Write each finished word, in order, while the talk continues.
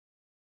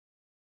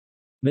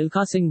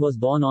Milkha Singh was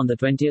born on the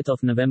 20th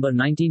of November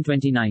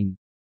 1929.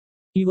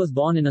 He was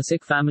born in a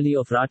Sikh family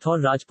of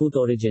Rathore Rajput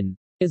origin.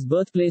 His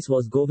birthplace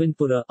was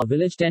Govindpura, a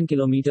village 10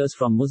 kilometers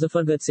from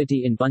Muzaffargarh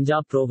city in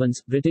Punjab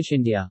province, British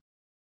India.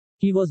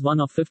 He was one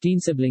of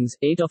 15 siblings,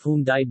 8 of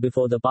whom died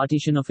before the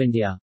partition of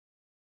India.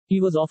 He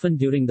was orphaned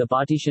during the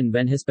partition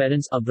when his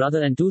parents, a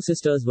brother and 2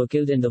 sisters, were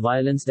killed in the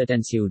violence that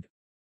ensued.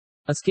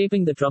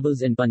 Escaping the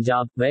troubles in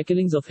Punjab, where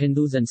killings of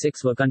Hindus and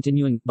Sikhs were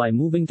continuing, by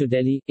moving to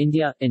Delhi,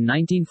 India, in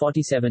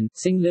 1947,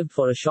 Singh lived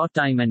for a short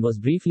time and was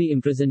briefly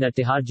imprisoned at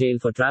Tihar jail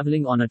for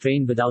travelling on a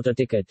train without a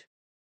ticket.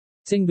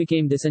 Singh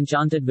became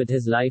disenchanted with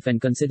his life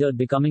and considered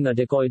becoming a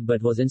dacoit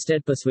but was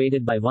instead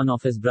persuaded by one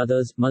of his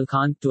brothers,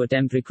 Malkhan, to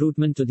attempt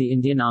recruitment to the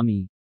Indian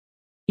Army.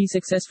 He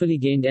successfully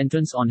gained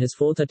entrance on his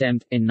 4th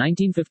attempt, in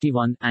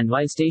 1951, and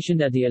while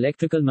stationed at the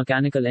Electrical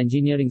Mechanical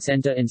Engineering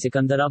Centre in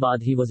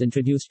Sikandarabad he was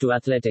introduced to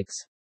athletics.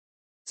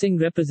 Singh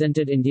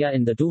represented India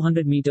in the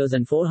 200 meters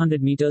and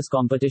 400 meters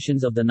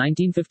competitions of the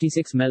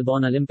 1956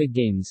 Melbourne Olympic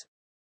Games.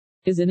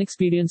 His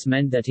inexperience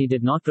meant that he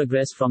did not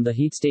progress from the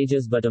heat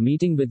stages, but a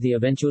meeting with the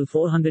eventual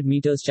 400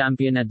 meters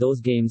champion at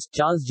those games,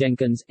 Charles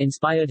Jenkins,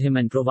 inspired him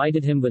and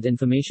provided him with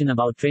information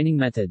about training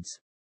methods.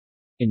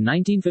 In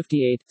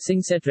 1958,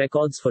 Singh set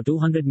records for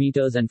 200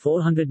 meters and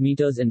 400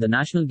 meters in the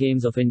National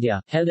Games of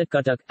India, held at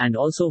Cuttack, and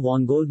also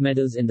won gold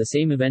medals in the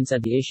same events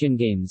at the Asian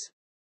Games.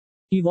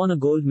 He won a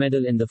gold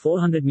medal in the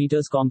 400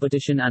 meters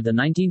competition at the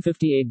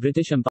 1958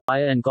 British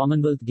Empire and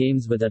Commonwealth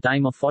Games with a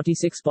time of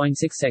 46.6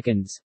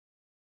 seconds.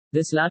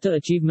 This latter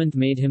achievement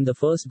made him the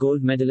first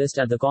gold medalist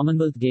at the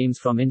Commonwealth Games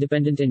from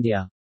independent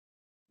India.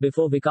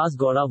 Before Vikas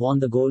Gowda won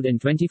the gold in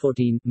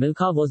 2014,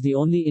 Milkha was the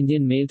only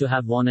Indian male to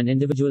have won an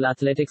individual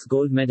athletics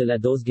gold medal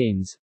at those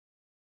games.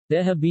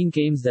 There have been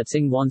claims that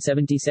Singh won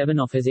 77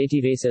 of his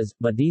 80 races,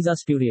 but these are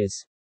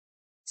spurious.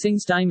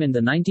 Singh's time in the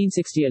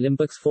 1960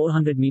 Olympics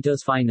 400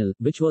 meters final,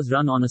 which was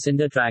run on a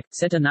cinder track,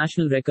 set a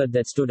national record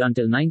that stood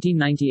until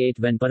 1998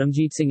 when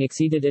Paramjeet Singh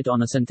exceeded it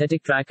on a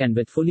synthetic track and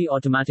with fully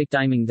automatic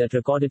timing that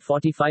recorded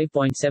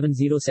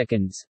 45.70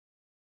 seconds.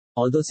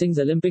 Although Singh's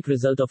Olympic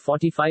result of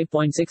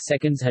 45.6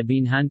 seconds had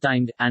been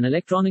hand-timed, an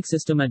electronic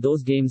system at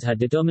those games had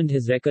determined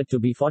his record to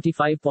be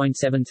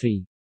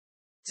 45.73.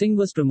 Singh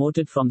was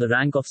promoted from the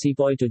rank of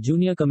sepoy to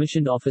junior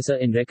commissioned officer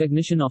in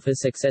recognition of his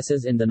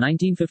successes in the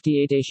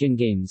 1958 Asian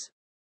Games.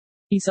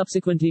 He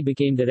subsequently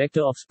became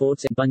Director of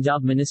Sports in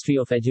Punjab Ministry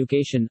of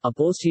Education, a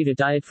post he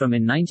retired from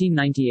in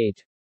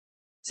 1998.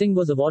 Singh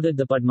was awarded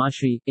the Padma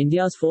Shri,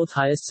 India's 4th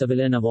highest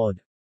civilian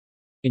award.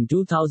 In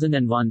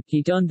 2001,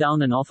 he turned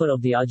down an offer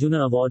of the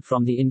Arjuna Award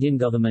from the Indian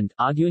government,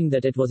 arguing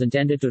that it was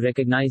intended to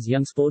recognize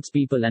young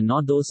sportspeople and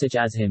not those such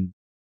as him.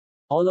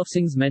 All of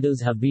Singh's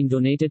medals have been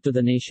donated to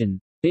the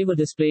nation. They were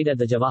displayed at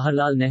the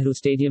Jawaharlal Nehru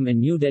Stadium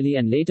in New Delhi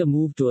and later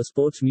moved to a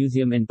sports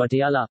museum in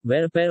Patiala,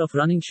 where a pair of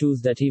running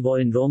shoes that he wore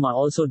in Rome are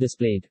also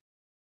displayed.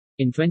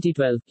 In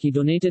 2012, he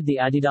donated the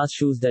Adidas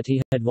shoes that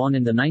he had worn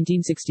in the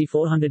 1960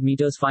 400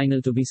 meters final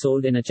to be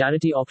sold in a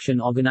charity auction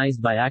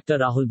organized by actor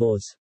Rahul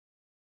Bose.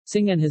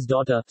 Singh and his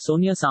daughter,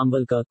 Sonia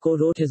Sambalkar,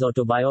 co-wrote his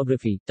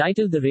autobiography,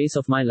 titled The Race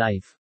of My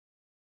Life.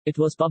 It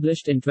was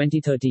published in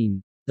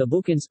 2013. The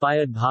book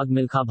inspired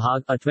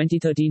 1.Milkha, a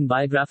 2013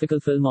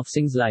 biographical film of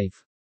Singh's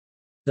life.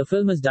 The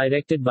film is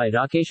directed by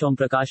Rakesh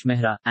Omprakash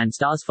Mehra, and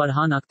stars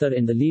Farhan Akhtar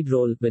in the lead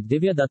role, with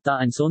Divya Datta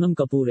and Sonam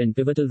Kapoor in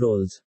pivotal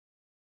roles.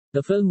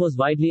 The film was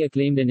widely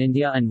acclaimed in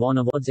India and won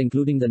awards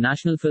including the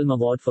National Film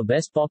Award for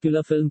Best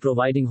Popular Film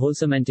providing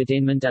wholesome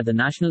entertainment at the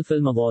National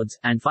Film Awards,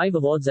 and 5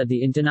 awards at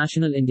the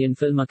International Indian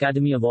Film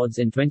Academy Awards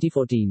in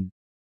 2014.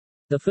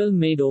 The film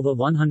made over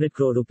 100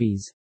 crore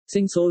rupees.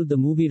 Singh sold the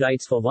movie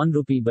rights for 1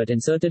 rupee but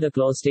inserted a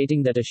clause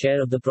stating that a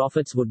share of the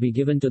profits would be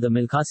given to the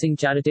Milkha Singh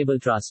Charitable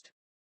Trust.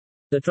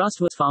 The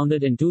trust was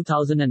founded in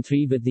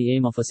 2003 with the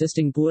aim of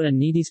assisting poor and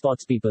needy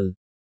sportspeople.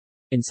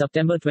 In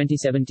September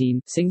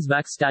 2017, Singh's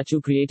wax statue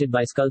created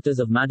by sculptors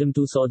of Madame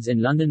Tussauds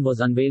in London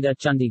was unveiled at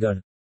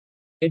Chandigarh.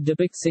 It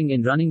depicts Singh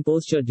in running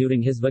posture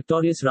during his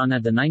victorious run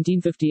at the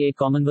 1958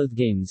 Commonwealth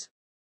Games.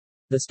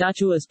 The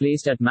statue is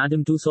placed at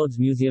Madame Tussauds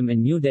Museum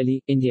in New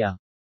Delhi, India.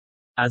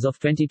 As of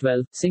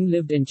 2012, Singh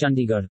lived in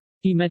Chandigarh.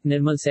 He met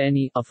Nirmal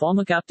Saini, a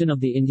former captain of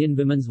the Indian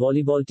women's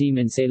volleyball team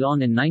in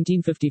Ceylon in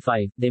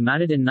 1955. They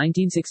married in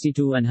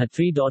 1962 and had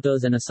 3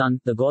 daughters and a son,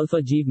 the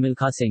golfer Jeev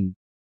Milkha Singh.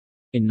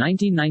 In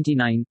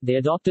 1999, they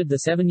adopted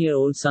the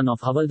 7-year-old son of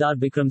Havaldar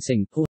Bikram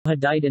Singh, who had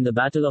died in the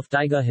Battle of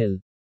Tiger Hill.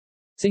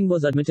 Singh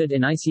was admitted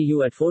in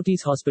ICU at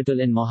Fortis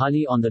Hospital in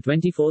Mohali on the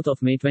 24th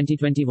of May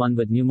 2021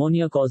 with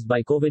pneumonia caused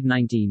by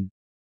COVID-19.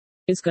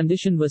 His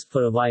condition was,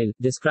 for a while,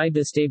 described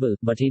as stable,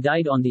 but he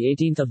died on the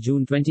 18th of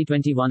June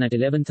 2021 at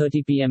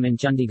 11:30 p.m. in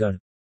Chandigarh.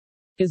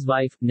 His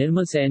wife,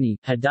 Nirmal Saini,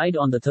 had died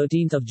on the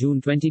 13th of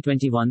June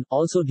 2021,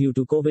 also due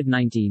to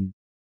COVID-19.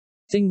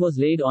 Singh was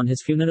laid on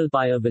his funeral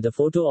pyre with a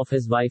photo of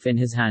his wife in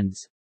his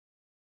hands.